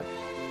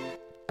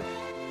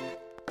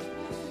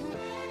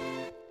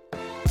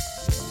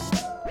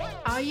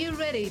Are you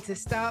ready to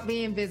start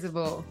being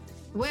visible?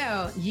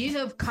 Well, you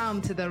have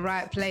come to the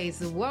right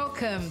place.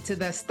 Welcome to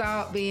the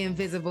Start Being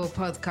Visible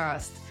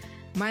podcast.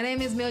 My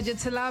name is Mildred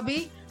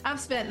Talabi.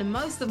 I've spent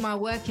most of my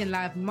working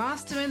life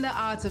mastering the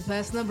art of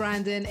personal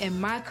branding in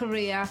my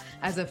career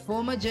as a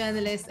former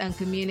journalist and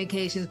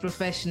communications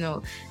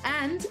professional,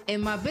 and in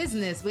my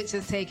business, which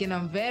has taken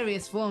on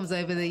various forms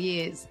over the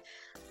years.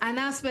 I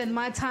now spend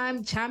my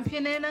time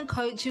championing and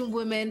coaching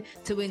women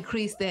to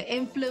increase their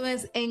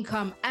influence,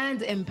 income,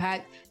 and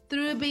impact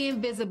through being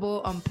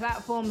visible on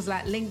platforms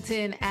like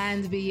LinkedIn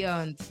and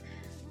beyond.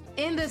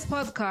 In this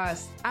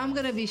podcast, I'm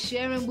going to be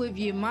sharing with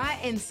you my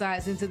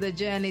insights into the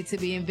journey to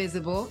being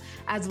visible,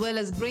 as well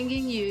as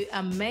bringing you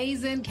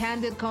amazing,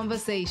 candid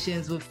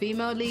conversations with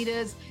female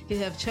leaders who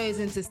have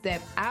chosen to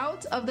step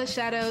out of the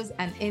shadows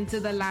and into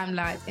the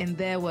limelight in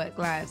their work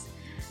lives.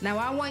 Now,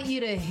 I want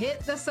you to hit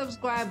the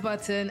subscribe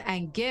button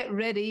and get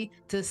ready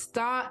to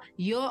start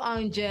your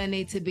own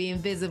journey to being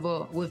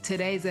visible with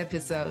today's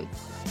episode.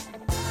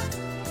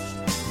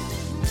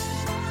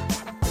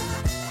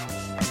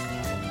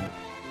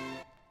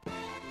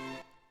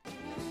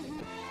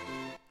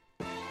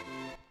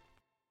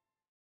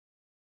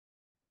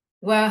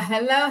 Well,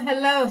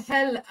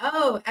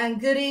 hello, and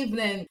good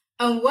evening,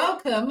 and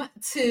welcome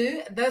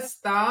to the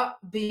Start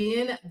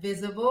Being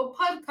Visible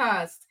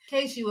podcast. In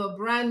case you are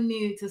brand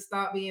new to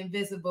Start Being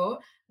Visible,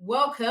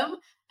 welcome.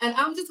 And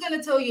I'm just going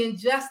to tell you in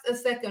just a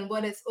second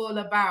what it's all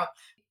about.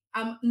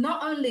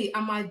 Not only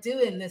am I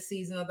doing this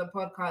season of the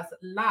podcast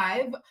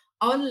live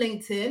on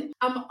LinkedIn,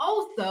 I'm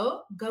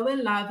also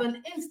going live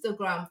on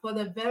Instagram for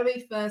the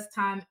very first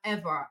time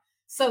ever.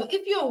 So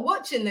if you're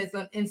watching this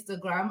on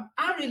Instagram,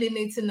 I really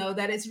need to know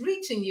that it's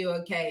reaching you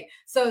okay.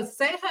 So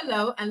say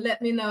hello and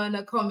let me know in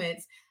the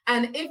comments.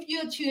 And if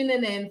you're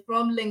tuning in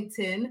from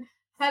LinkedIn,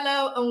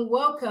 hello and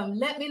welcome.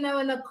 Let me know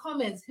in the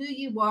comments who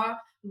you are,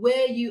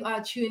 where you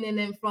are tuning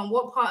in from,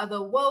 what part of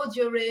the world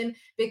you're in,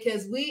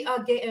 because we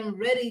are getting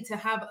ready to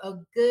have a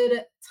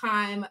good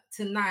time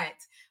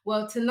tonight.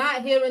 Well,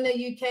 tonight here in the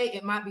UK,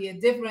 it might be a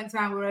different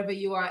time wherever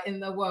you are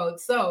in the world.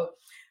 So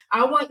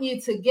I want you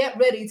to get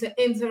ready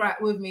to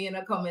interact with me in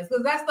the comments,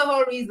 because that's the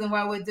whole reason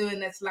why we're doing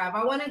this live.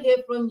 I want to hear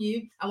from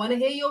you. I want to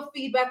hear your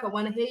feedback. I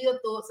want to hear your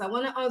thoughts. I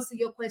want to answer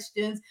your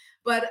questions.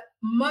 But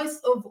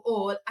most of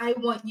all, I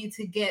want you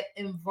to get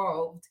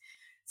involved.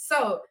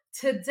 So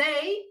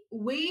today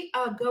we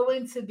are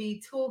going to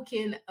be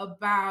talking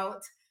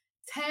about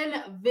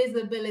 10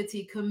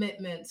 visibility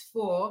commitments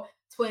for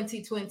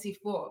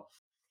 2024.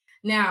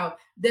 Now,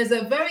 there's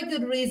a very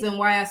good reason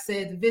why I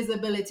said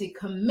visibility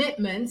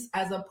commitments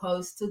as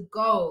opposed to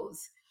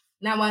goals.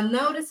 Now, I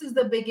know this is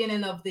the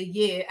beginning of the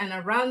year, and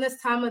around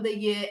this time of the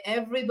year,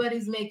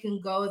 everybody's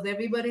making goals,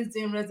 everybody's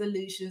doing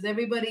resolutions,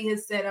 everybody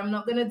has said, I'm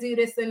not going to do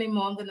this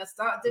anymore, I'm going to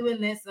start doing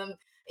this, and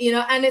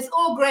it's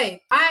all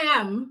great. I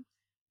am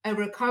a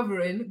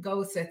recovering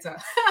goal setter.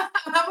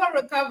 I'm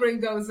a recovering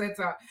goal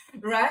setter,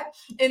 right?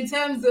 In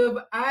terms of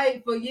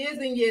for years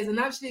and years, and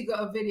I've actually got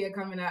a video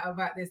coming out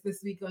about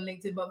this week on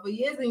LinkedIn, but for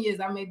years and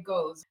years, I made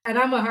goals. And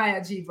I'm a high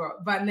achiever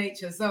by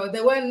nature. So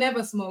there were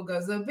never small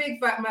goals, they're big,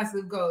 fat,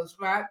 massive goals,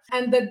 right?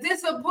 And the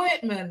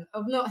disappointment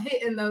of not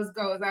hitting those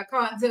goals, I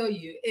can't tell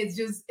you, it's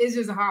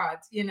just hard,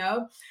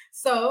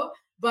 So,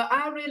 but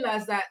I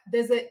realized that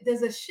there's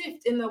a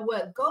shift in the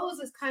word. Goals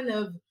is kind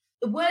of,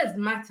 the words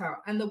matter,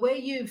 and the way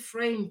you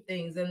frame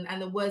things and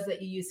the words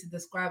that you use to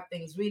describe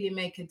things really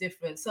make a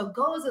difference. So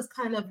goals is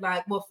kind of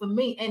like, well, for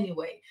me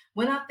anyway,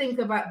 when I think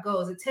about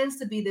goals, it tends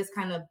to be this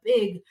kind of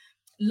big,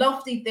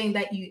 lofty thing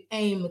that you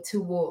aim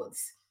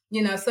towards.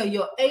 So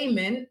you're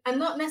aiming and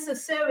not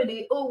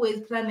necessarily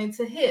always planning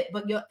to hit,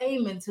 but you're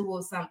aiming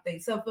towards something.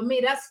 So for me,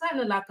 that's kind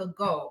of like a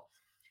goal.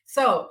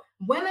 So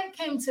when it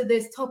came to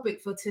this topic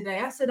for today,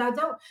 I said,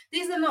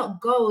 these are not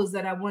goals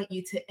that I want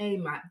you to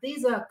aim at.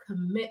 These are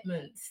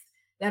commitments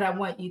that I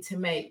want you to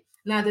make.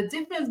 Now, the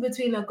difference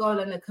between a goal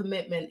and a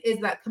commitment is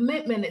that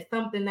commitment is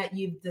something that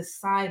you've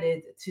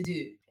decided to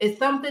do. It's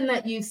something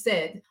that you've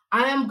said,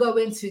 I am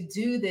going to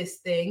do this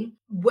thing,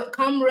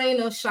 come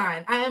rain or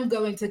shine, I am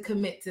going to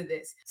commit to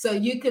this. So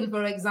you can,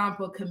 for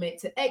example, commit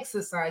to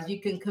exercise.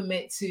 You can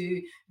commit to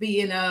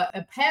being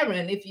a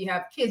parent. If you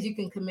have kids, you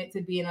can commit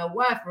to being a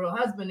wife or a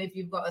husband if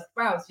you've got a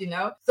spouse,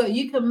 So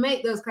you can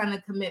make those kind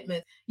of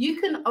commitments. You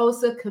can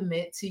also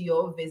commit to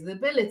your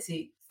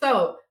visibility.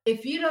 So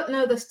if you don't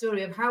know the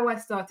story of how I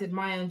started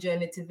my own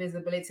journey to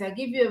visibility, I'll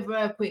give you a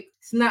very quick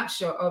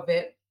snapshot of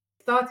it.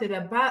 It started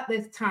about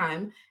this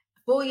time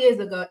 4 years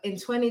ago in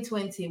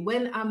 2020,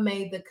 when I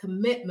made the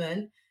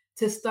commitment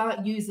to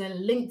start using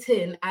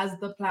LinkedIn as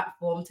the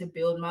platform to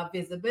build my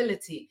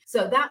visibility.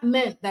 So that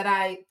meant that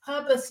I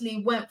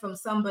purposely went from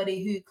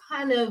somebody who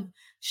kind of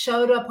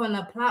showed up on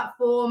a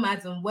platform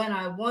as and when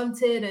I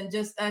wanted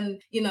and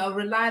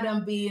relied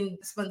on being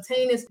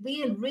spontaneous,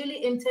 being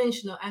really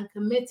intentional and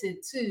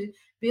committed to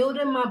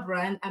building my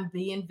brand and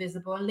being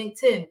visible on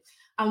LinkedIn.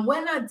 And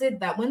when I did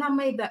that, when I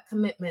made that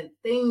commitment,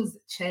 things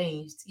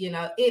changed.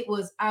 It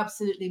was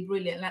absolutely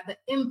brilliant. Like the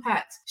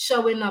impact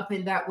showing up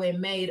in that way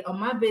made on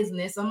my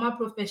business, on my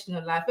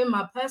professional life, in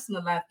my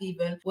personal life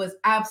even, was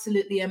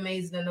absolutely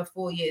amazing in the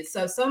 4 years.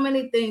 So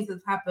many things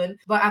have happened,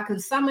 but I can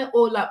sum it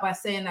all up by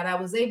saying that I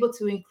was able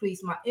to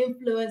increase my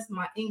influence,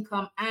 my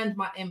income, and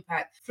my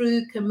impact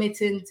through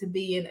committing to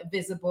being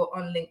visible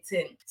on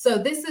LinkedIn. So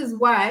this is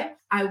why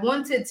I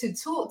wanted to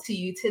talk to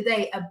you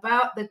today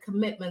about the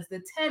commitments,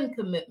 the 10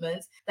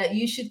 commitments that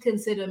you should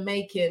consider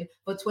making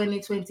for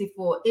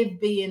 2024 if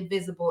being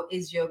visible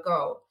is your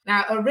goal.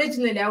 Now,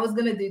 originally I was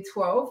going to do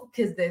 12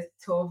 because there's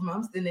 12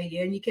 months in a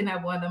year and you can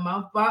have one a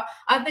month, but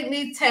I think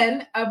these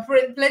 10 are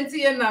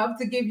plenty enough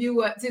to give you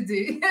what to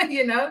do.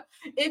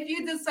 If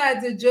you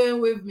decide to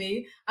join with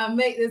me and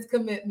make this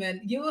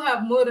commitment, you will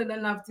have more than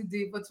enough to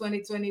do for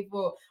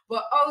 2024.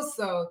 But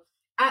also,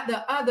 at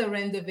the other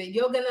end of it,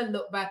 you're going to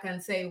look back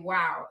and say,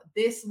 wow,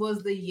 this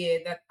was the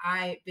year that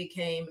I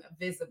became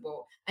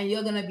visible. And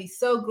you're going to be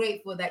so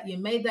grateful that you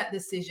made that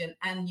decision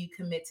and you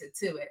committed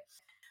to it.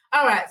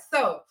 All right.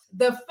 So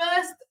the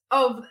first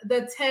of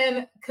the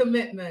 10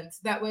 commitments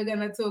that we're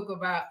going to talk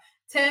about,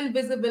 10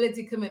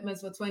 visibility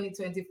commitments for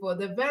 2024.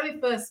 The very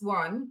first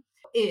one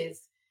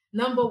is,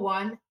 number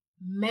one,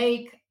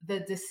 make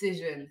the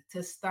decision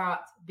to start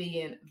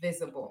being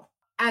visible.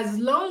 As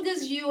long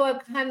as you are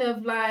kind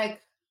of like,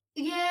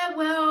 yeah,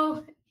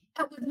 well,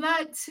 I would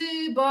like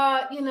to,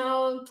 but,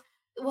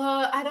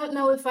 well, I don't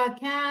know if I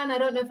can. I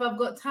don't know if I've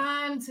got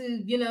time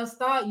to,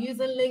 start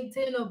using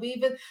LinkedIn or be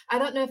even, I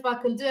don't know if I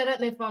can do it. I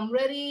don't know if I'm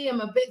ready. I'm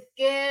a bit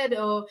scared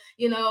or,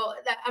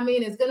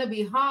 it's going to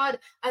be hard.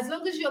 As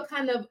long as you're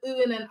kind of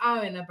oohing and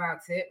ahhing about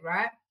it,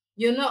 right?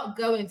 You're not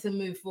going to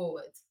move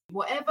forward.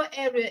 Whatever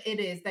area it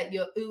is that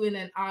you're oohing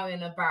and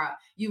ahhing about,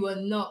 you are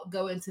not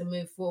going to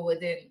move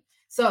forward in.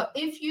 So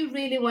if you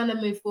really want to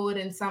move forward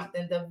in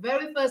something, the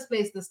very first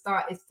place to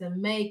start is to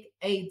make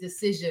a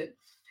decision.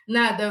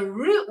 Now, the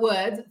root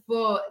word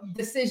for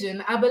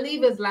decision, I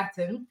believe, is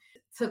Latin,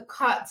 to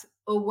cut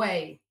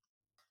away.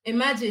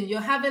 Imagine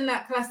you're having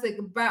that classic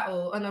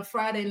battle on a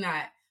Friday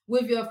night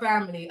with your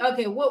family.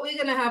 Okay, what we're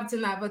going to have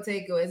tonight for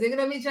takeaway? Is it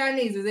going to be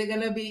Chinese? Is it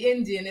going to be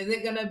Indian? Is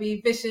it going to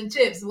be fish and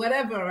chips?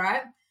 Whatever,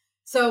 right?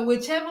 So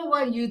whichever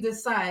one you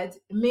decide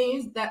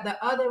means that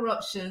the other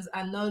options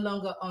are no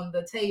longer on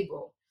the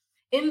table.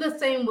 In the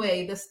same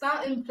way, the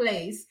starting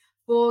place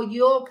for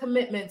your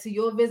commitment to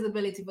your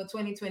visibility for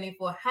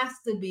 2024 has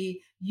to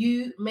be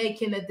you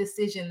making a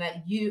decision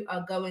that you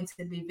are going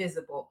to be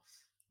visible.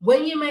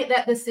 When you make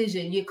that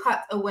decision, you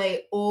cut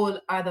away all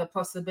other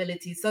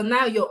possibilities. So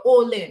now you're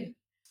all in.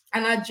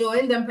 And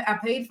I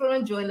paid for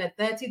and joined a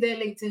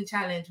 30-day LinkedIn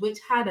challenge, which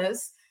had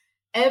us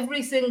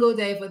every single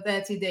day for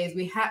 30 days.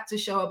 We had to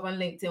show up on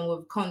LinkedIn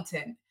with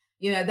content,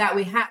 that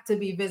we had to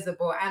be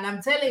visible. And I'm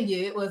telling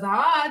you, it was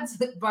hard,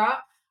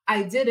 but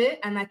I did it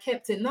and I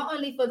kept it not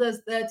only for those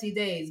 30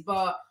 days,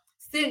 but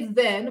since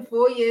then,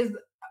 4 years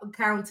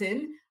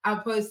counting,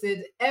 I've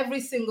posted every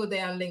single day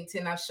on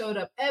LinkedIn. I've showed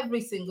up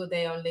every single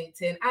day on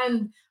LinkedIn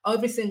and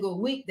every single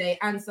weekday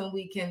and some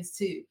weekends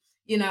too,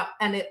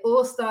 and it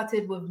all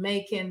started with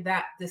making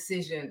that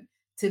decision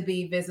to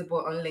be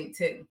visible on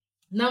LinkedIn.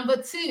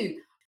 Number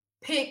two,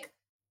 pick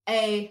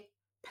a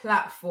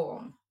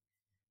platform.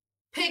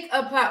 Pick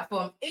a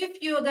platform.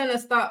 If you're going to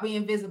start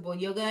being visible,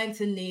 you're going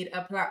to need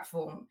a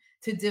platform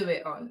to do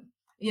it on.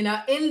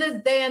 In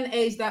this day and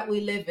age that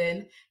we live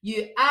in,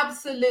 you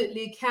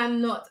absolutely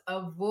cannot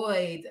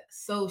avoid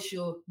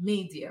social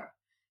media.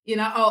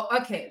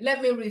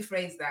 Let me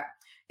rephrase that.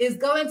 It's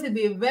going to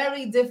be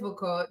very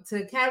difficult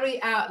to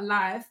carry out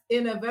life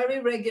in a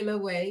very regular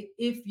way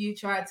if you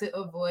try to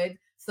avoid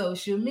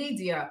social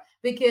media,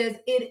 because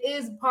it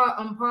is part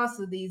and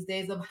parcel these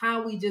days of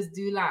how we just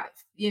do life,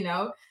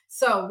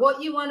 So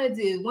what you want to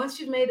do, once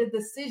you've made a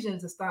decision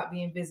to start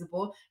being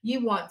visible,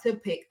 you want to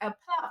pick a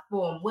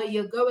platform where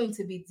you're going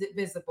to be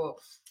visible.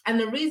 And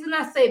the reason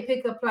I say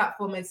pick a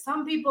platform is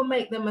some people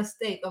make the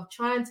mistake of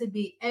trying to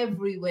be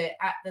everywhere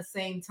at the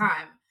same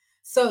time.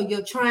 So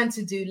you're trying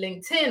to do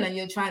LinkedIn and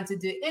you're trying to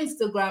do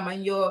Instagram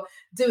and you're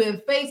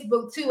doing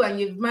Facebook too, and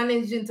you've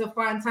managed to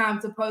find time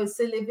to post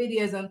silly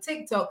videos on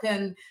TikTok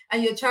and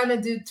you're trying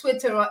to do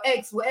Twitter or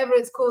X, whatever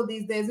it's called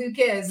these days, who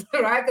cares,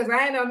 right? Because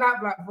I ain't on that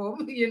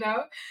platform,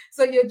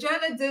 So you're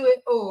trying to do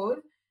it all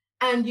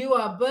and you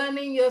are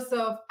burning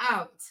yourself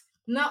out.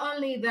 Not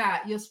only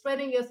that, you're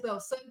spreading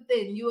yourself so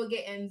thin, you are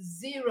getting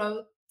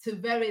zero to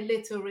very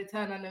little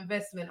return on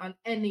investment on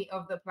any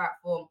of the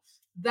platform.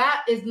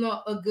 That is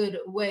not a good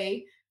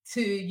way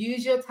to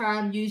use your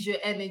time, use your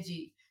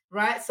energy,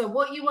 right? So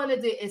what you want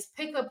to do is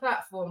pick a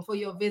platform for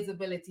your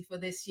visibility for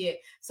this year.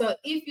 So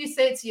if you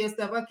say to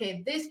yourself,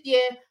 okay, this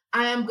year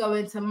I am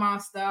going to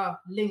master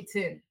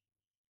LinkedIn.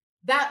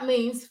 That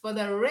means for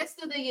the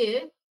rest of the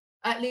year,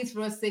 at least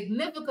for a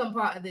significant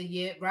part of the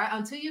year, right?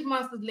 Until you've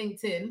mastered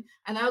LinkedIn,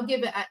 and I'll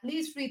give it at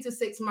least 3 to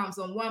 6 months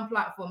on one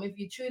platform. If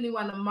you truly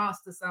want to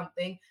master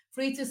something,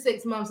 3 to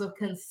 6 months of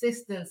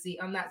consistency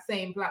on that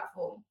same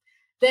platform.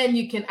 Then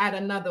you can add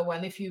another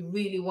one if you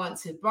really want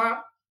to.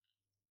 But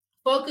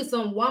Focus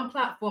on one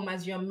platform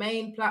as your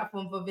main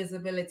platform for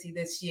visibility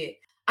this year.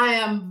 I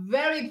am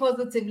very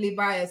positively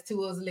biased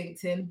towards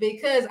LinkedIn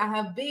because I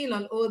have been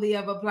on all the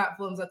other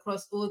platforms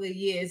across all the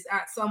years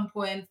at some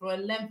point for a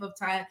length of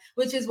time,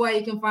 which is why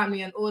you can find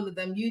me on all of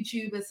them,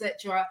 YouTube,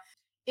 etc.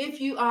 If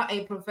you are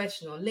a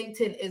professional,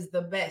 LinkedIn is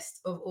the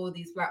best of all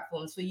these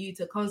platforms for you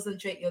to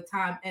concentrate your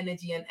time,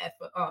 energy, and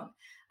effort on.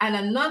 And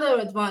another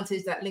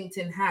advantage that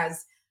LinkedIn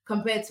has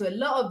compared to a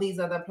lot of these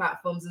other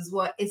platforms as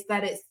well is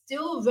that it's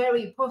still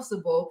very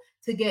possible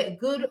to get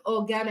good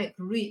organic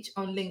reach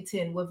on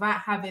LinkedIn without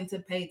having to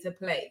pay to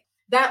play.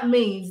 That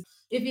means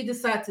if you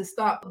decide to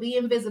start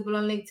being visible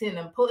on LinkedIn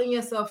and putting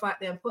yourself out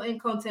there and putting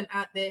content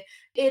out there,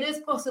 it is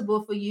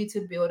possible for you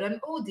to build an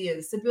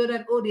audience,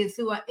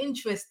 who are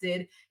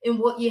interested in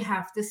what you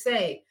have to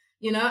say.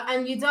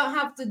 And you don't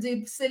have to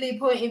do silly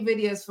pointy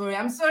videos for it.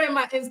 I'm sorry,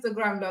 my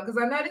Instagram though, because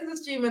I know this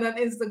is streaming on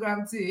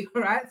Instagram too,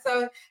 right?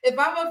 So if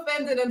I'm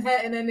offended and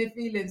hurting any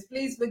feelings,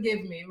 please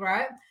forgive me,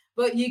 right?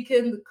 But you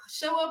can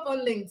show up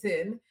on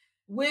LinkedIn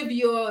with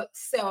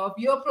yourself,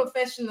 your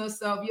professional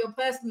self, your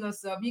personal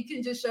self. You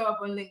can just show up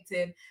on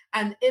LinkedIn,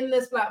 and in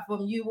this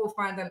platform, you will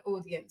find an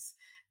audience.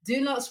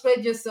 Do not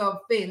spread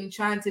yourself thin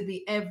trying to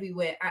be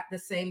everywhere at the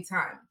same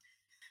time,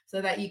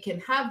 so that you can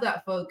have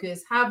that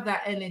focus, have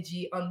that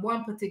energy on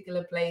one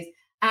particular place,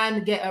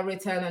 and get a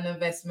return on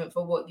investment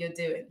for what you're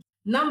doing.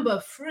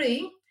 Number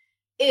 3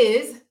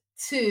 is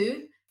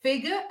to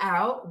figure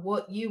out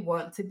what you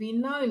want to be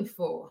known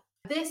for.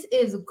 This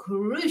is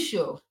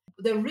crucial.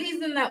 The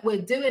reason that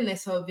we're doing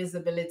this whole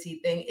visibility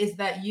thing is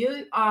that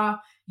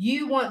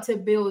you want to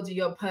build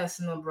your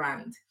personal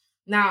brand.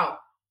 Now,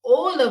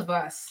 all of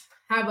us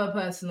have a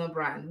personal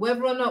brand,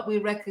 whether or not we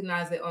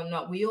recognize it or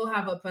not. We all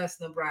have a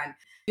personal brand.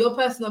 Your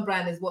personal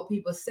brand is what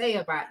people say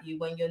about you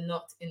when you're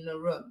not in the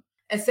room.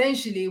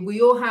 Essentially, we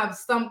all have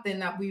something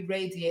that we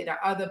radiate that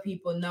other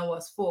people know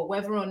us for,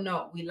 whether or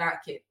not we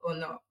like it or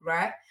not,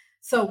 right?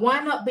 So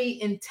why not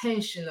be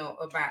intentional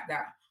about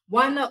that?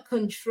 Why not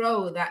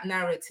control that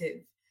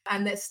narrative?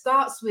 And it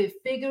starts with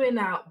figuring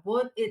out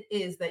what it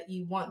is that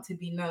you want to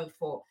be known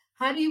for.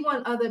 How do you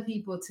want other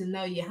people to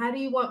know you? How do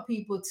you want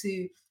people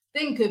to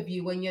think of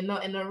you when you're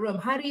not in a room?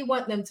 How do you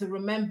want them to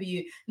remember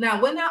you?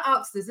 Now, when I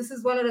ask this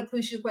is one of the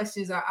crucial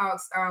questions I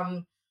ask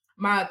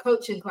my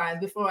coaching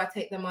clients before I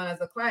take them on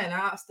as a client. I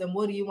ask them,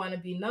 what do you want to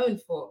be known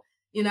for?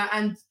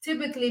 And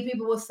typically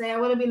people will say, I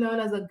want to be known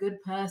as a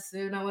good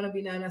person. I want to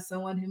be known as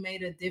someone who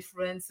made a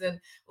difference and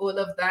all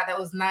of that. That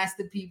was nice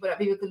to people, that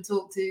people can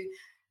talk to.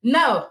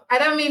 No, I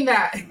don't mean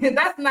that.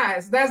 That's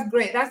nice. That's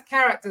great. That's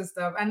character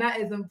stuff. And that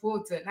is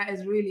important. That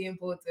is really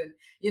important.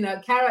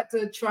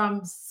 Character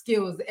trumps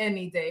skills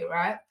any day,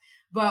 right?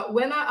 But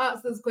when I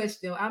ask this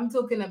question, I'm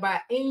talking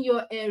about in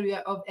your area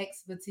of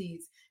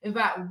expertise. In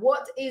fact,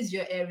 what is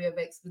your area of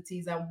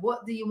expertise and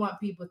what do you want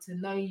people to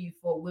know you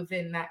for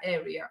within that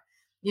area?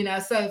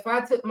 So if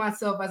I took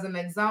myself as an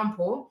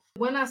example,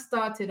 when I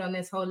started on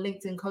this whole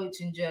LinkedIn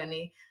coaching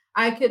journey,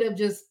 I could have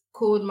just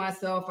called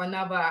myself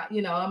another, I'm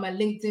a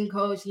LinkedIn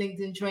coach,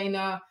 LinkedIn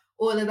trainer,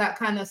 all of that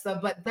kind of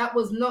stuff. But that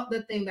was not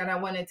the thing that I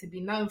wanted to be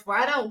known for.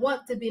 I don't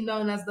want to be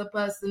known as the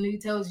person who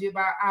tells you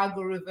about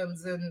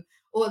algorithms and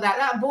all that.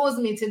 That bores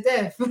me to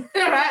death, right?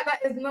 That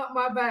is not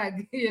my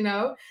bag,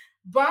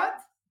 But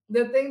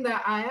the thing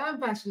that I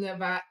am passionate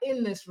about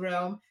in this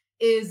realm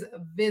is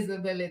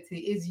visibility,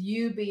 is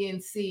you being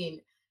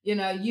seen,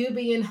 you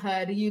being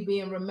heard, you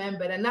being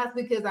remembered. And that's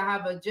because I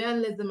have a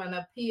journalism and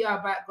a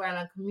PR background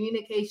and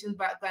communications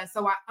background.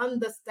 So I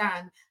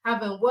understand,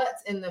 having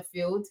worked in the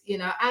field,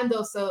 and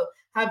also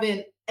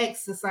having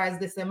exercised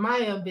this in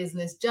my own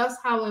business, just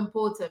how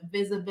important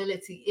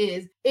visibility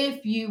is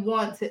if you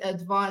want to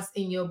advance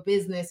in your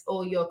business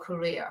or your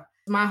career.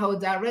 My whole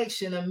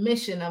direction and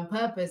mission and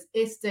purpose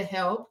is to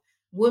help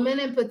women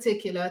in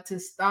particular to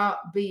start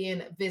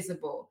being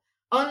visible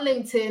on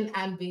LinkedIn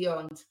and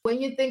beyond.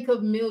 When you think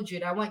of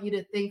Mildred, I want you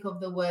to think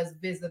of the words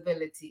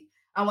visibility.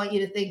 I want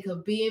you to think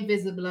of being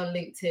visible on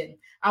LinkedIn.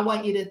 I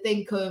want you to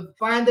think of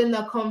finding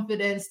the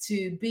confidence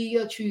to be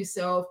your true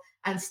self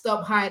and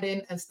stop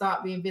hiding and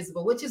start being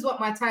visible, which is what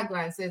my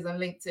tagline says on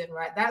LinkedIn,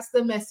 right? That's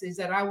the message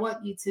that I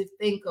want you to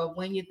think of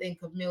when you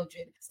think of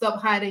Mildred.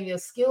 Stop hiding your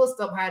skills,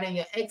 stop hiding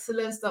your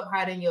excellence, stop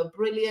hiding your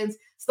brilliance,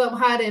 stop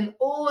hiding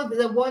all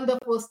the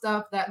wonderful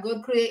stuff that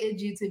God created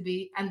you to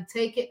be, and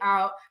take it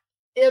out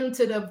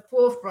into the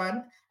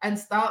forefront and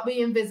start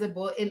being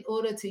visible in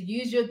order to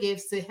use your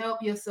gifts to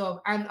help yourself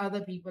and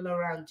other people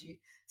around you.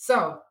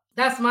 So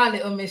that's my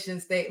little mission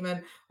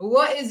statement.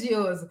 What is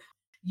yours?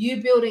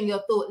 You building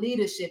your thought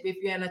leadership, if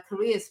you're in a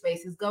career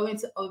space, is going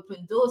to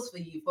open doors for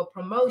you for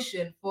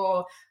promotion,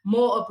 for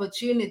more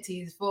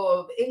opportunities,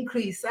 for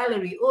increased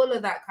salary, all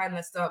of that kind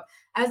of stuff.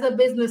 As a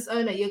business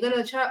owner, you're going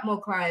to attract more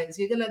clients.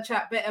 You're going to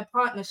attract better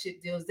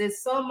partnership deals.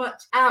 There's so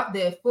much out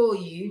there for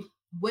you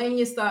when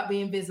you start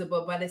being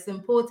visible, but it's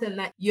important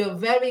that you're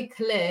very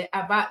clear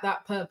about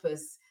that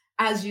purpose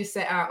as you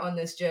set out on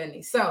this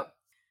journey. So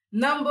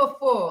number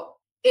 4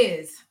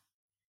 is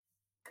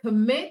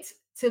commit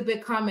to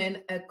becoming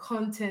a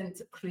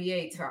content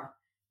creator.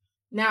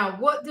 Now,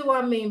 what do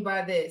I mean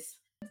by this?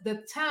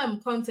 The term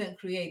content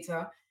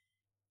creator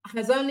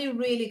has only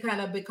really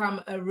kind of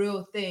become a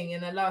real thing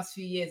in the last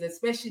few years,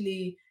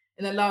 especially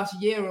in the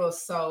last year or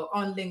so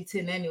on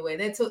LinkedIn anyway.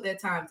 They took their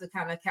time to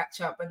kind of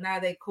catch up, and now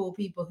they call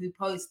people who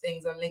post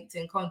things on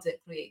LinkedIn content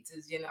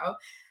creators, you know.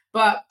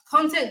 But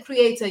content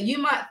creator, you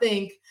might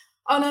think,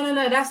 oh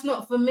no, that's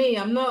not for me.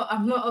 I'm not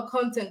a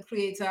content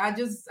creator. I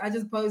just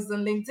post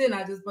on LinkedIn,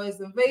 I just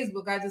post on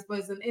Facebook, I just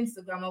post on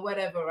Instagram or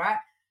whatever, right?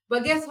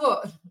 But guess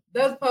what?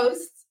 Those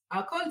posts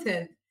are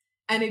content.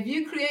 And if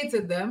you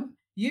created them,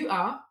 you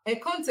are a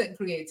content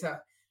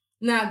creator.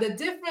 Now, the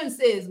difference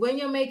is when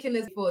you're making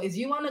this for is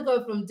you want to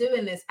go from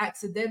doing this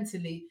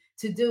accidentally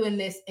to doing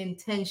this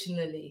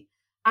intentionally.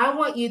 I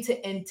want you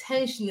to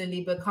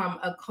intentionally become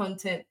a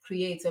content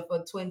creator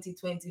for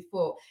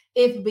 2024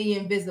 if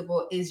being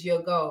visible is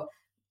your goal.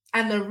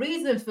 And the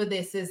reason for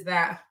this is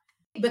that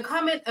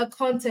becoming a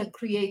content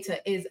creator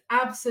is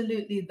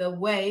absolutely the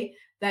way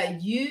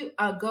that you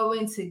are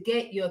going to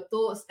get your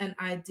thoughts and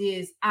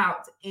ideas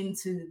out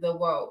into the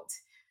world.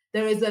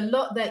 There is a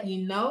lot that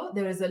you know,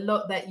 there is a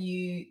lot that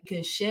you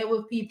can share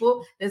with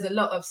people, there's a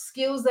lot of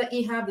skills that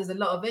you have, there's a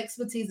lot of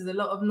expertise, there's a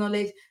lot of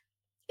knowledge.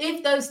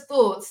 If those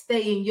thoughts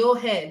stay in your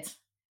head,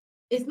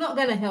 it's not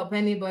going to help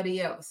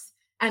anybody else.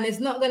 And it's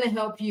not going to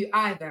help you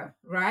either,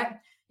 right?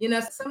 You know,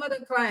 some of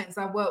the clients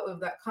I work with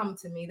that come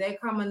to me, they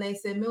come and they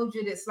say,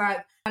 Mildred, it's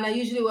like, and I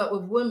usually work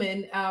with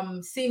women,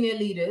 senior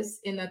leaders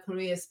in a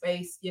career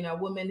space, you know,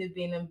 women who've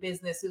been in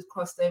business, who've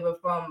crossed over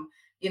from,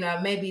 you know,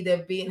 maybe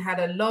had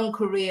a long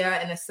career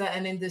in a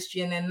certain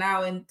industry and they're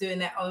now doing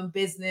their own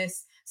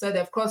business. So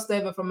they've crossed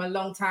over from a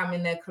long time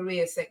in their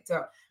career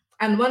sector.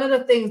 And one of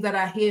the things that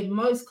I hear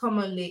most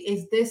commonly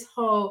is this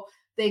whole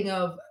thing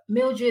of,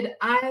 Mildred,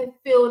 I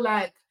feel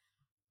like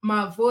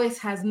my voice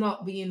has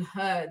not been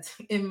heard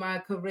in my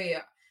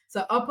career.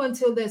 So up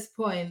until this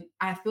point,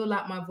 I feel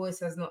like my voice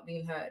has not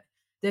been heard.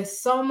 There's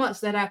so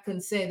much that I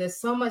can say, there's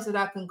so much that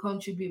I can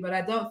contribute, but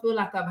I don't feel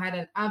like I've had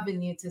an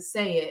avenue to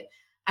say it.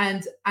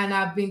 And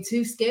I've been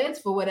too scared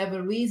for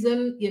whatever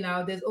reason. You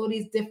know, there's all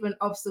these different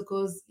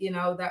obstacles, you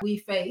know, that we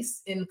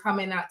face in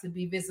coming out to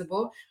be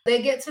visible.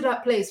 They get to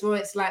that place where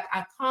it's like,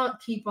 I can't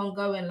keep on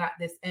going like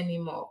this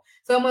anymore.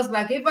 It's almost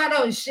like if I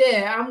don't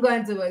share, I'm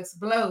going to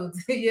explode,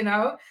 you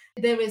know.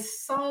 There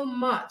is so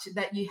much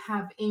that you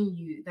have in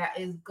you that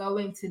is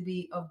going to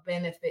be of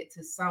benefit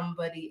to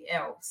somebody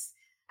else.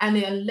 And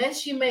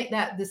unless you make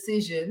that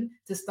decision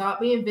to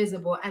start being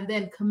visible and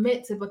then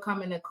commit to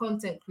becoming a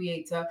content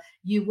creator,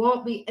 you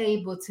won't be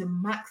able to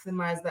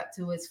maximize that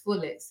to its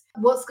fullest.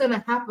 What's going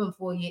to happen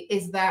for you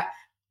is that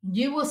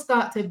you will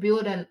start to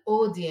build an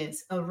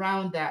audience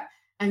around that.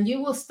 And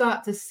you will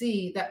start to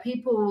see that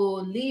people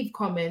will leave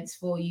comments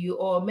for you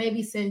or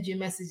maybe send you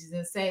messages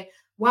and say,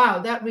 wow,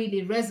 that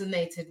really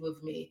resonated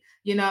with me,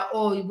 you know,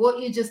 or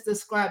what you just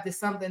described is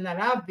something that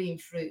I've been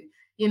through.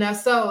 You know,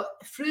 so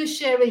through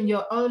sharing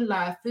your own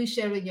life, through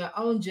sharing your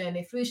own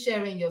journey, through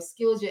sharing your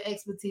skills, your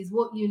expertise,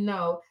 what you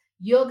know,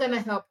 you're going to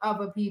help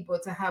other people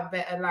to have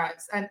better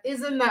lives. And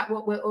isn't that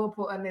what we're all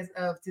put on this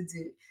earth to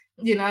do?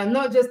 You know,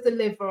 not just to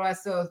live for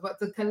ourselves, but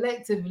to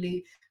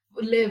collectively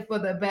live for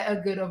the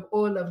better good of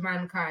all of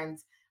mankind.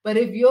 But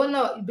if you're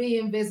not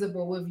being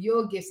visible with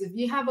your gifts, if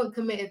you haven't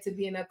committed to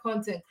being a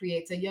content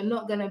creator, you're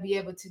not going to be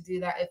able to do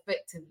that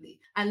effectively.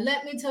 And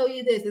let me tell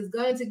you this, it's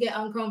going to get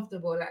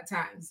uncomfortable at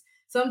times.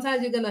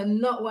 Sometimes you're going to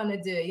not want to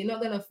do it. You're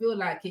not going to feel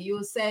like it.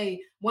 You'll say,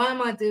 why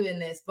am I doing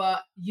this?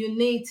 But you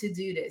need to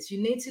do this.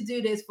 You need to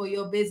do this for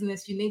your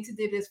business. You need to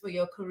do this for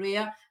your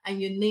career.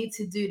 And you need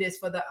to do this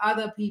for the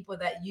other people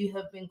that you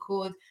have been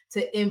called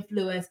to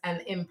influence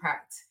and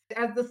impact.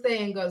 As the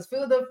saying goes,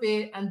 feel the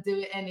fear and do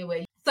it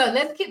anyway. So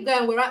let's keep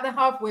going. We're at the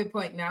halfway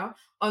point now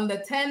on the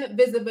 10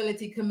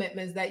 visibility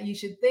commitments that you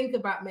should think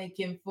about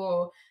making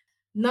for.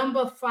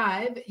 Number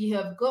 5, you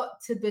have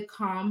got to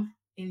become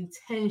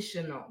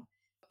intentional.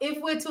 If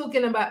we're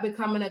talking about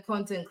becoming a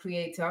content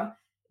creator,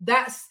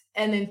 that's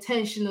an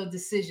intentional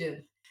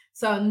decision.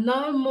 So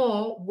no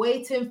more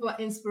waiting for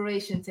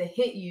inspiration to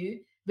hit you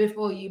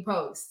before you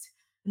post.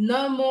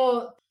 No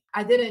more,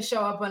 I didn't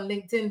show up on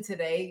LinkedIn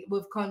today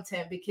with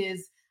content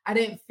because I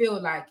didn't feel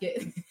like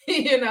it.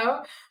 You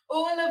know,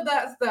 all of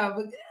that stuff.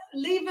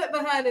 Leave it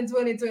behind in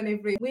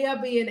 2023. We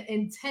are being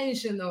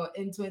intentional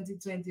in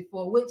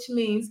 2024, which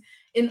means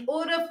in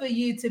order for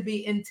you to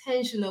be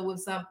intentional with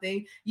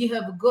something, you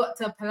have got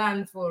to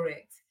plan for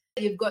it.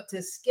 You've got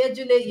to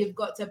schedule it. You've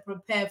got to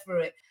prepare for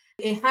it.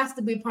 It has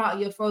to be part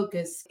of your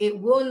focus. It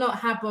will not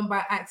happen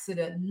by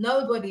accident.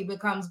 Nobody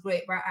becomes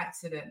great by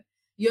accident.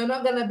 You're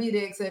not going to be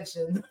the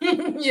exception,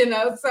 you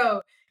know,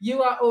 so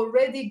you are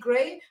already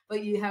great,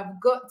 but you have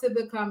got to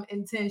become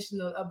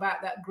intentional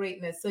about that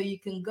greatness so you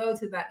can go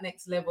to that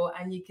next level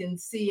and you can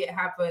see it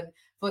happen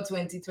for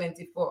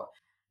 2024.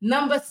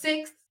 Number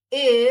 6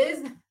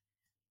 is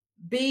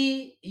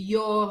be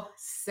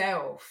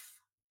yourself.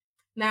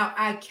 Now,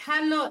 I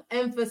cannot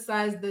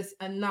emphasize this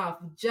enough,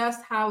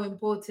 just how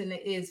important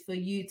it is for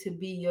you to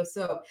be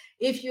yourself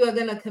if you are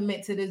going to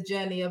commit to this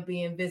journey of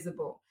being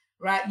visible.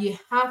 right? You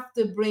have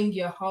to bring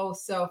your whole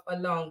self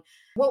along.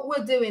 What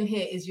we're doing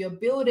here is you're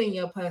building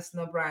your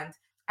personal brand.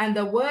 And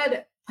the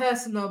word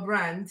personal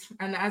brand,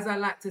 and as I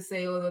like to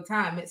say all the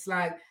time, it's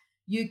like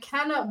you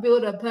cannot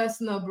build a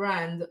personal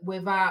brand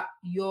without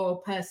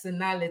your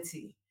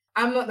personality.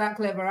 I'm not that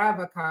clever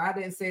either, Car. I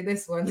didn't say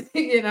this one,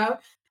 you know?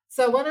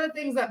 So one of the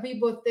things that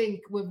people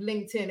think with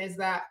LinkedIn is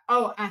that,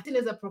 oh, LinkedIn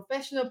is a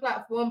professional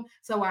platform,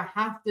 so I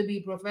have to be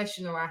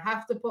professional. I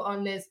have to put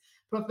on this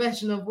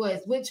professional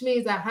voice, which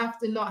means I have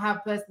to not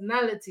have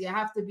personality. I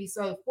have to be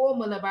so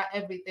formal about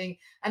everything.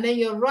 And then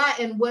you're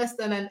writing worse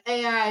than an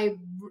AI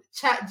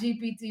chat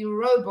GPT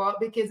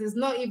robot because it's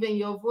not even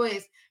your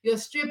voice. You're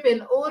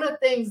stripping all the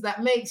things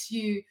that makes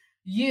you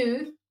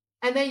you,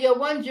 and then you're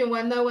wondering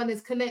why no one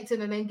is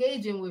connecting and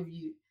engaging with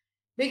you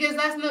because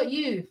that's not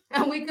you.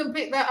 And we can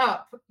pick that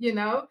up, you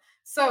know?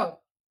 So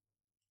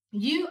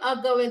you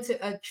are going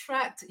to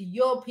attract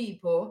your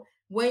people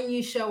when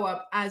you show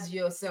up as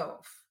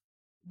yourself.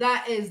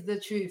 That is the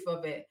truth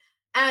of it.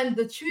 And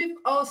the truth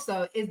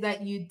also is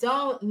that you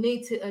don't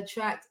need to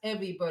attract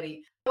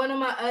everybody. One of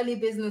my early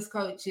business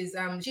coaches,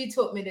 she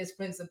taught me this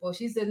principle.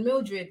 She said,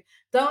 Mildred,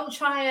 don't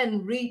try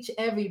and reach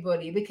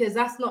everybody because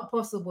that's not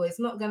possible. It's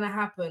not going to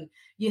happen.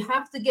 You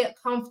have to get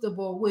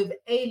comfortable with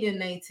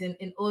alienating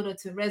in order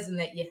to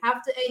resonate. You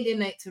have to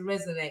alienate to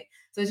resonate.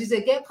 So she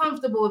said, get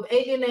comfortable with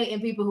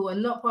alienating people who are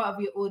not part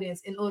of your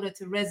audience in order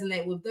to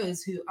resonate with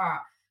those who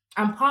are.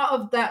 And part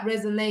of that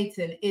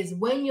resonating is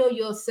when you're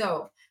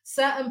yourself,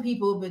 certain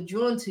people will be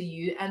drawn to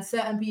you and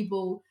certain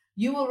people,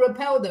 you will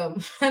repel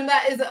them. And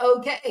that is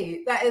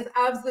okay. That is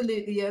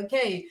absolutely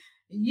okay.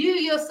 You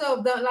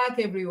yourself don't like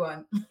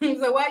everyone.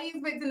 So why are you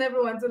expecting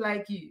everyone to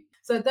like you?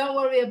 So don't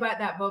worry about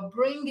that, but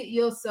bring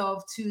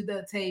yourself to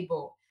the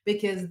table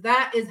because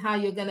that is how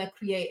you're going to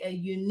create a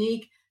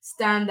unique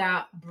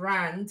standout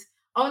brand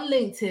on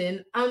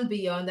LinkedIn and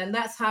beyond. And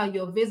that's how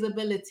your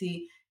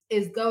visibility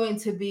is going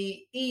to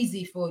be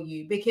easy for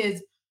you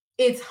because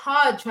it's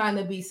hard trying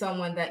to be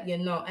someone that you're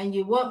not, and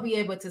you won't be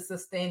able to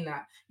sustain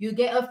that. You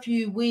get a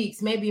few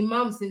weeks, maybe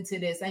months into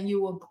this, and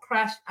you will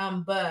crash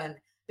and burn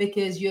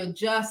because you're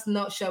just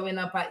not showing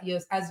up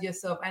as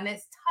yourself. And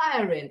it's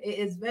tiring. It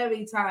is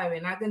very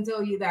tiring. I can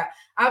tell you that.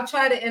 I've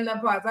tried it in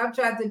the past. I've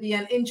tried to be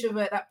an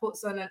introvert that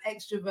puts on an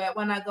extrovert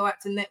when I go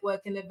out to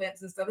networking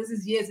events and stuff. This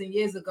is years and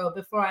years ago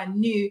before I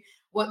knew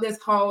what this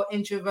whole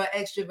introvert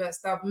extrovert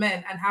stuff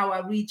meant and how I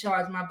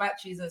recharge my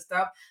batteries and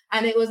stuff.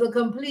 And it was a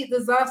complete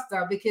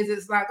disaster because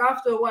it's like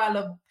after a while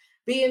of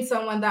being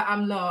someone that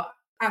I'm not,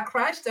 I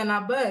crashed and I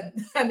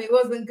burned and it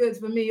wasn't good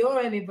for me or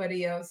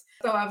anybody else.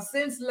 So I've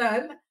since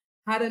learned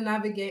how to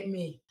navigate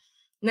me.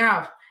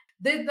 Now,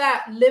 did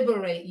that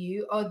liberate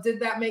you or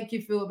did that make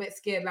you feel a bit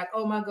scared? Like,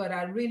 oh my God,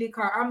 I really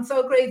can't. I'm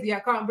so crazy. I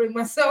can't bring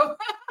myself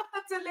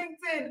to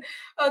LinkedIn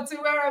or to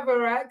wherever,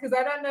 right? Because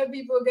I don't know if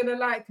people are going to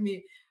like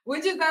me,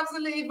 which is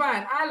absolutely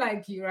fine. I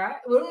like you, right?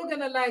 We're all going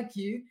to like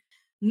you.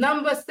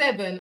 Number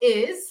 7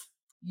 is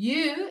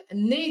you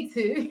need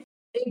to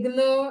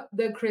ignore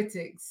the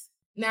critics.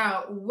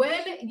 Now,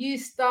 when you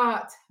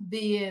start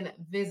being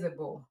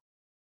visible,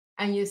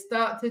 and you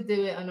start to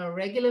do it on a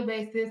regular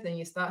basis and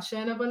you start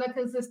showing up on a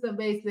consistent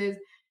basis,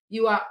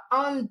 you are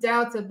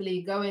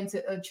undoubtedly going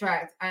to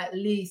attract at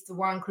least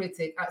one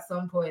critic at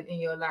some point in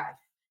your life.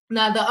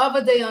 Now, the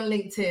other day on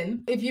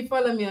LinkedIn, if you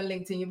follow me on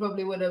LinkedIn, you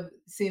probably would have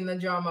seen the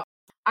drama.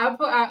 I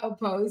put out a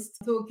post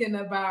talking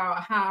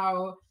about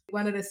how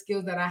one of the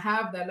skills that I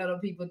have that a lot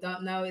of people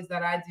don't know is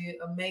that I do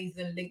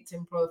amazing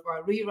LinkedIn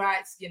profile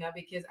rewrites,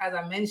 because as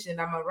I mentioned,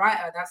 I'm a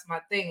writer. That's my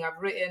thing.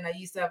 I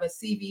used to have a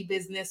CV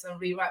business and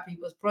rewrite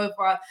people's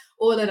profile,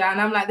 all of that. And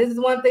I'm like, this is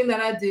one thing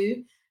that I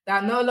do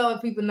that not a lot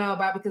of people know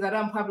about because I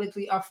don't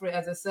publicly offer it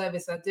as a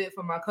service. I do it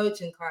for my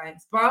coaching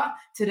clients. But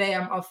today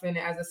I'm offering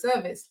it as a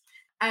service.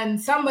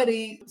 And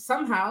somebody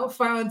somehow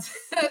found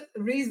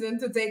reason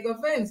to take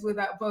offense with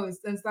that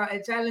post and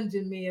started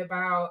challenging me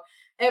about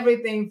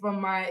everything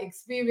from my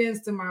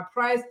experience to my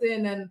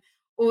pricing and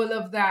all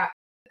of that.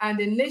 And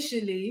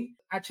initially,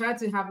 I tried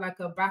to have like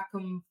a back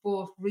and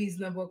forth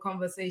reasonable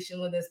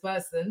conversation with this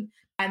person.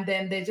 And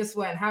then they just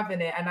weren't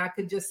having it. And I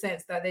could just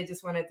sense that they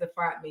just wanted to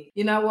fight me.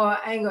 You know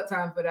what? I ain't got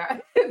time for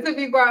that. To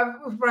be quite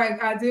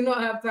frank, I do not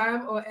have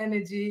time or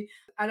energy.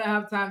 I don't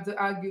have time to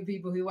argue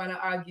people who want to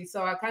argue.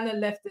 So I kind of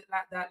left it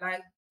like that,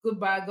 like,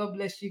 goodbye, God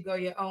bless you, go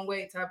your own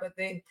way type of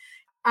thing.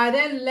 I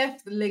then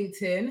left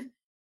LinkedIn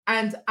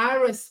and I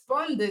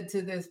responded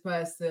to this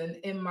person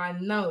in my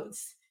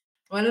notes.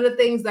 One of the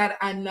things that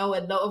I know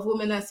a lot of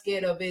women are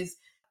scared of is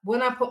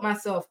when I put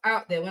myself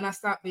out there, when I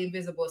start being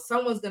visible,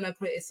 someone's going to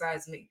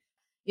criticize me.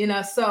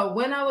 So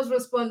when I was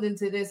responding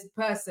to this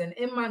person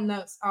in my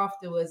notes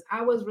afterwards,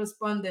 I was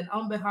responding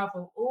on behalf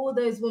of all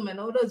those women,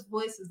 all those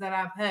voices that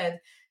I've heard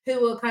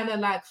who were kind of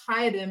like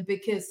hiding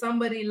because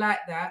somebody like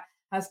that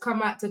has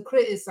come out to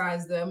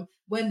criticize them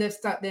when they've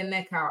stuck their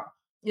neck out.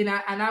 And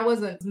I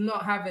wasn't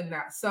not having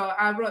that. So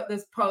I wrote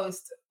this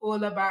post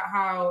all about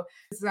how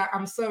it's like,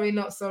 I'm sorry,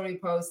 not sorry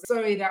post.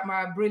 Sorry that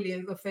my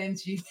brilliance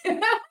offends you.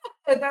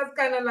 That's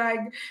kind of like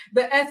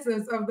the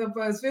essence of the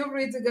post. Feel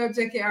free to go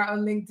check it out on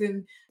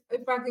LinkedIn.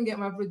 If I can get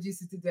my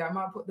producer to do it, I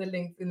might put the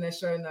link in the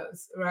show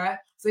notes, right?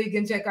 So you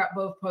can check out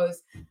both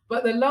posts.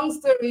 But the long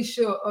story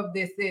short of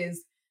this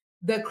is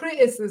the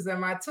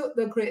criticism. I took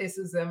the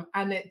criticism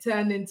and it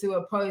turned into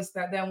a post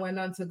that then went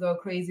on to go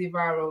crazy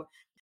viral.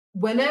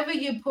 Whenever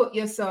you put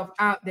yourself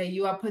out there,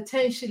 you are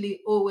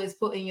potentially always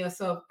putting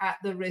yourself at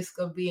the risk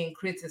of being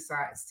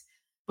criticized.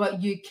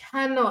 But you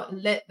cannot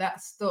let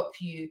that stop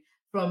you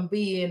from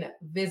being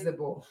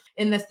visible.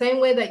 In the same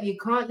way that you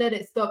can't let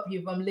it stop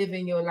you from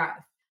living your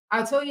life.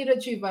 I'll tell you the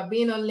truth, I've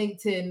been on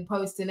LinkedIn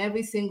posting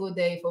every single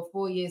day for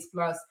 4 years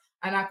plus,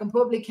 and I can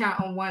probably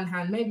count on one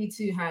hand, maybe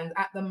two hands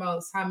at the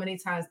most, how many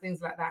times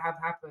things like that have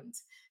happened.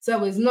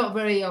 So it's not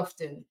very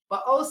often.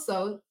 But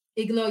also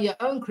ignore your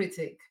own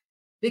critic,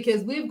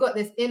 because we've got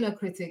this inner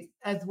critic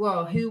as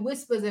well who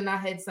whispers in our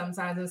head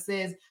sometimes and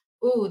says,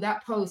 oh,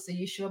 that post, are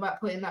you sure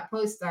about putting that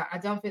post out? I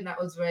don't think that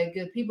was very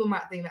good. People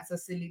might think that's a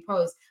silly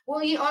post.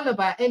 What are you on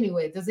about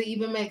anyway? Does it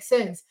even make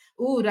sense?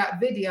 Oh, that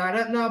video, I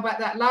don't know about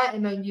that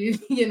lighting on you,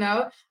 you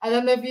know? I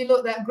don't know if you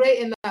look that great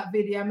in that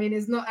video. I mean,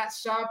 it's not as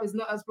sharp, it's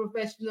not as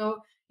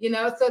professional, you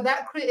know? So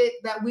that critic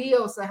that we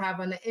also have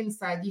on the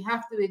inside, you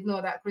have to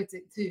ignore that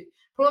critic too.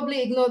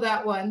 Probably ignore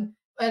that one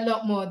a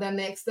lot more than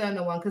the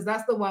external one, because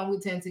that's the one we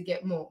tend to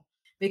get more.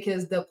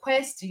 Because the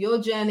quest,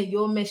 your journey,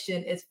 your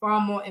mission is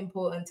far more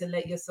important to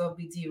let yourself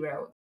be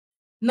derailed.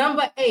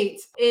 Number 8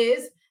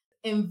 is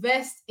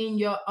invest in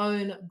your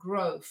own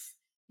growth.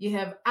 You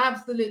have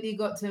absolutely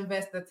got to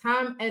invest the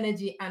time,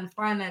 energy, and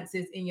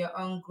finances in your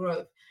own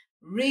growth.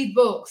 Read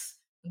books,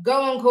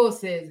 go on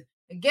courses,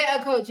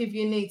 get a coach if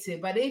you need to.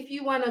 But if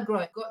you want to grow,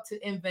 you've got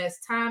to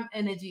invest time,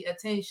 energy,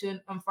 attention,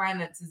 and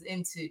finances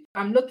into.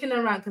 I'm looking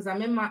around because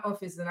I'm in my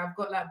office and I've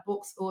got like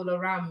books all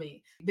around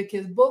me,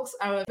 because books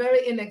are a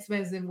very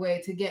inexpensive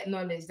way to get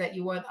knowledge that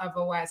you won't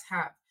otherwise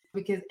have.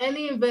 Because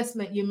any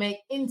investment you make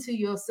into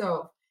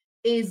yourself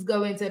is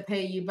going to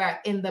pay you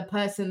back in the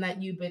person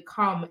that you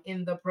become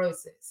in the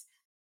process.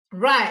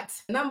 Right.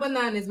 Number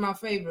 9 is my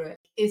favorite,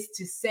 is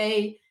to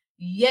say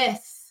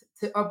yes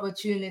to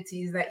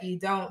opportunities that you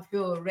don't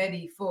feel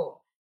ready for.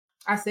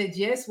 I said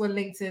yes when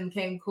LinkedIn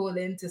came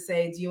calling to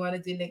say, do you want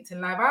to do LinkedIn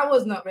Live? I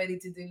was not ready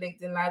to do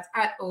LinkedIn Lives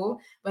at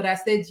all, but I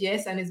said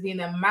yes, and it's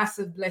been a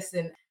massive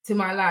blessing to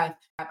my life.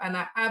 And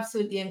I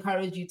absolutely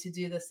encourage you to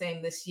do the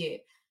same this year.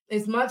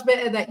 It's much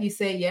better that you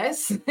say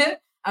yes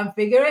and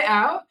figure it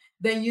out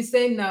than you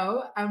say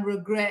no and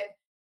regret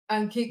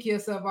and kick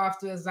yourself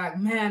afterwards like,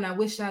 man, I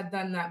wish I'd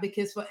done that.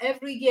 Because for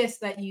every yes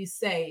that you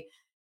say,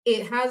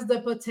 it has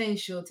the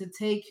potential to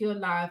take your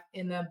life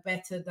in a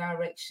better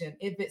direction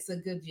if it's a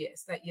good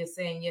yes that you're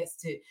saying yes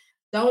to.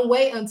 Don't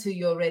wait until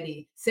you're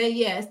ready. Say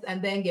yes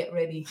and then get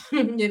ready.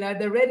 You know,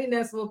 the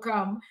readiness will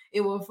come.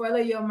 It will follow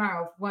your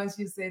mouth once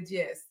you said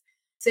yes.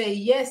 Say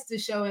yes to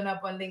showing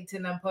up on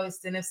LinkedIn and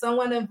posting. If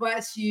someone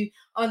invites you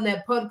on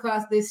their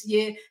podcast this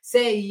year,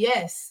 say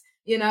yes.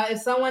 You know, if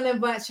someone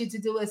invites you to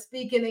do a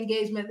speaking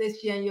engagement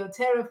this year and you're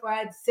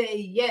terrified, say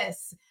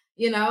yes.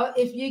 You know,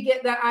 if you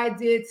get the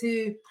idea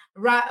to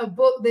write a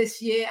book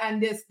this year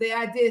and the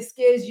idea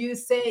scares you,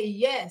 say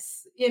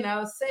yes. You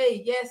know,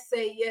 say yes,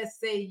 say yes,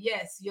 say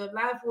yes. Your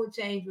life will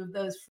change with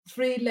those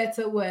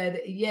 3-letter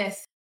word,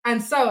 yes.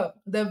 And so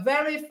the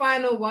very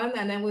final one,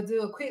 and then we'll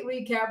do a quick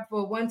recap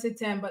for 1 to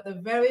 10, but the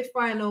very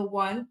final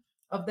one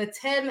of the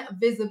 10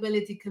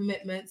 visibility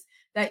commitments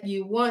that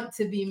you want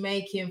to be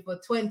making for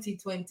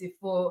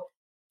 2024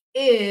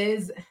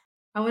 is,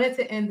 I wanted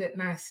to end it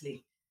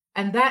nicely,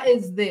 and that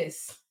is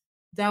this: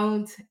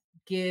 don't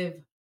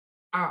give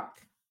up.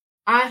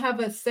 I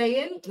have a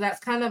saying that's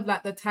kind of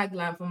like the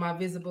tagline for my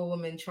Visible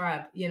Women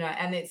Tribe, you know,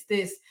 and it's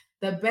this: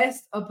 the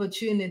best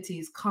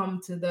opportunities come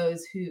to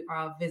those who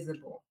are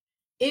visible.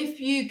 If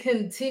you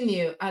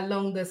continue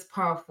along this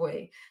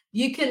pathway,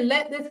 you can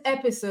let this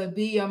episode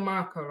be your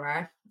marker,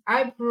 right?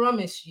 I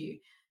promise you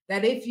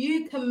that if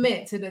you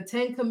commit to the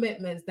 10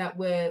 commitments that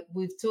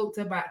we've talked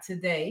about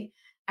today,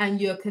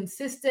 and you're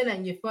consistent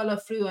and you follow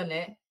through on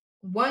it,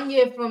 1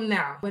 year from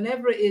now,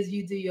 whenever it is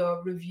you do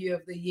your review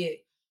of the year,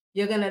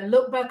 you're going to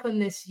look back on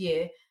this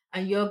year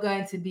and you're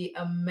going to be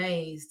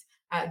amazed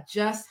at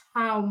just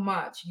how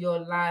much your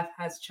life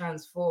has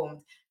transformed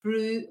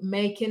through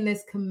making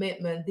this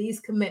commitment,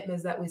 these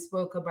commitments that we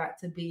spoke about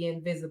to be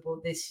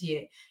invisible this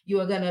year. You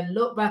are going to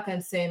look back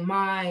and say,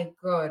 my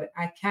God,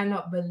 I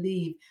cannot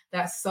believe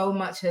that so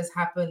much has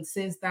happened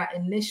since that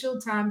initial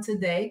time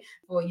today,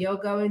 or you're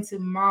going to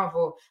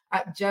marvel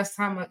at just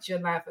how much your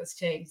life has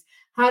changed.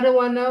 How do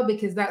I know?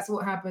 Because that's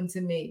what happened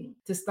to me.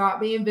 To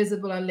start being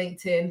visible on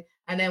LinkedIn,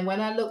 and then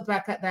when I look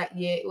back at that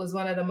year, it was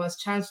one of the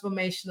most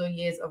transformational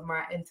years of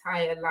my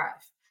entire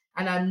life.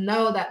 And I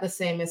know that the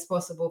same is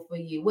possible for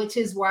you, which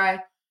is why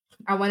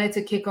I wanted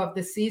to kick off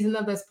the season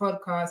of this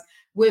podcast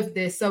with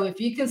this. So if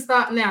you can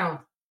start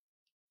now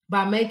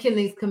by making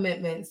these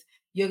commitments,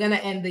 you're going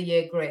to end the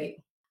year great.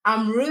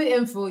 I'm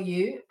rooting for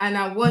you and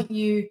I want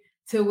you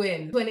to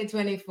win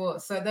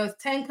 2024. So those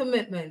 10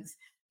 commitments: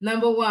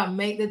 number 1,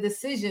 make the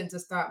decision to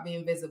start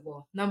being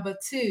visible. Number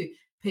 2,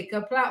 pick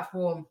a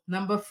platform.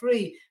 Number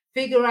 3,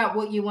 figure out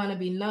what you want to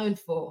be known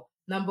for.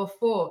 Number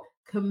 4,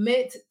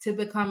 commit to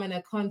becoming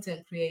a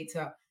content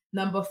creator.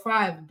 Number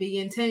 5, be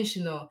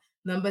intentional.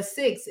 Number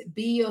 6,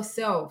 be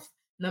yourself.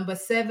 Number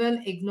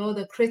 7, ignore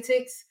the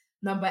critics.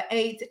 Number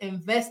 8,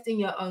 invest in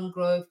your own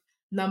growth.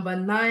 Number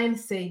 9,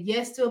 say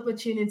yes to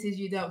opportunities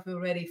you don't feel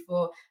ready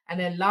for. And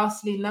then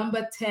lastly,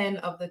 number 10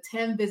 of the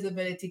 10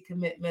 visibility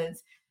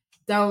commitments,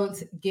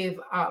 don't give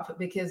up,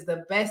 because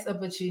the best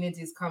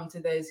opportunities come to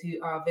those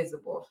who are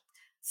visible.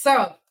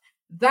 So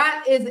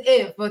that is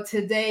it for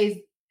today's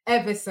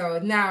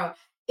episode. Now,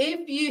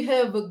 if you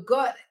have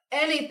got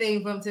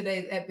anything from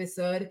today's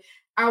episode,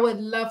 I would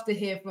love to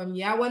hear from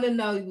you. I want to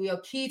know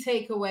your key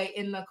takeaway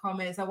in the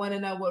comments. I want to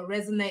know what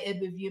resonated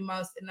with you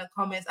most in the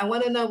comments. I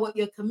want to know what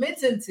you're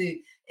committing to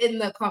in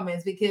the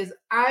comments, because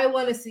I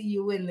want to see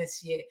you win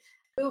this year.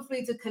 Feel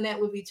free to connect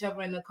with each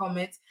other in the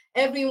comments.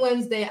 Every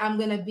Wednesday, I'm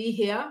going to be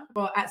here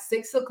at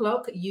 6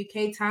 o'clock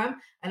UK time,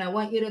 and I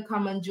want you to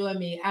come and join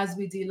me as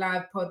we do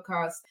live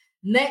podcasts.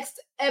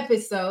 Next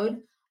episode,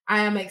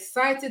 I am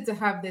excited to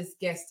have this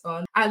guest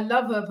on. I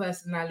love her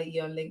personality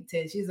on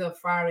LinkedIn. She's a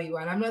fiery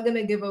one. I'm not going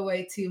to give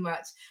away too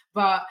much,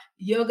 but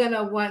you're going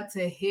to want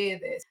to hear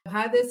this.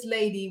 How this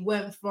lady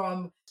went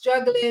from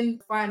struggling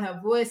to find her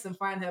voice and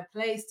find her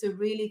place to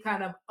really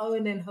kind of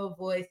owning her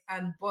voice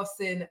and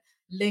bossing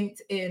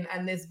LinkedIn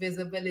and this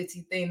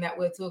visibility thing that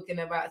we're talking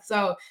about.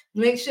 So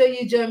make sure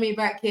you join me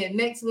back here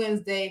next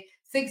Wednesday,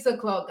 6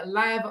 o'clock,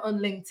 live on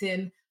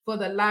LinkedIn for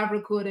the live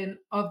recording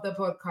of the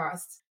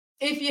podcast.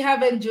 If you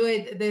have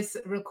enjoyed this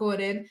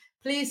recording,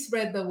 please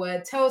spread the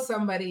word. Tell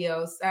somebody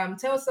else.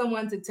 Tell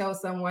someone to tell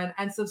someone,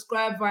 and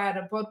subscribe via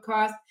the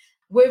podcast.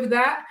 With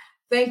that,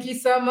 thank you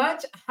so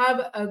much.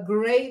 Have a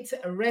great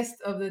rest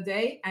of the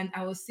day, and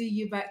I will see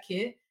you back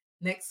here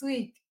next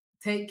week.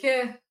 Take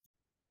care.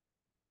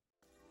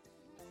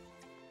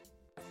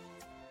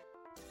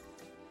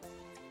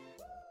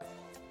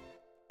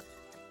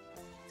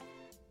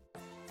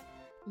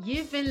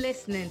 You've been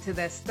listening to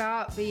the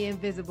Start Being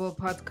Visible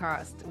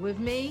podcast with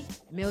me,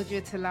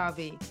 Mildred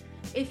Talavi.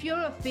 If you're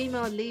a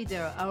female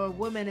leader or a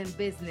woman in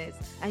business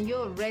and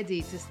you're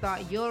ready to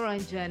start your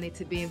own journey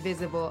to being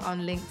visible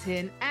on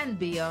LinkedIn and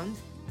beyond,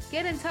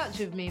 get in touch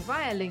with me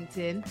via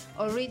LinkedIn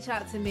or reach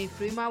out to me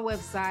through my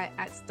website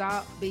at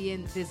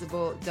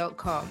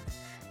startbeingvisible.com.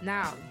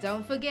 Now,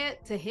 don't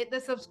forget to hit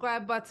the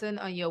subscribe button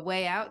on your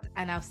way out,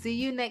 and I'll see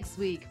you next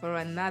week for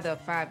another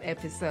 5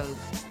 episodes.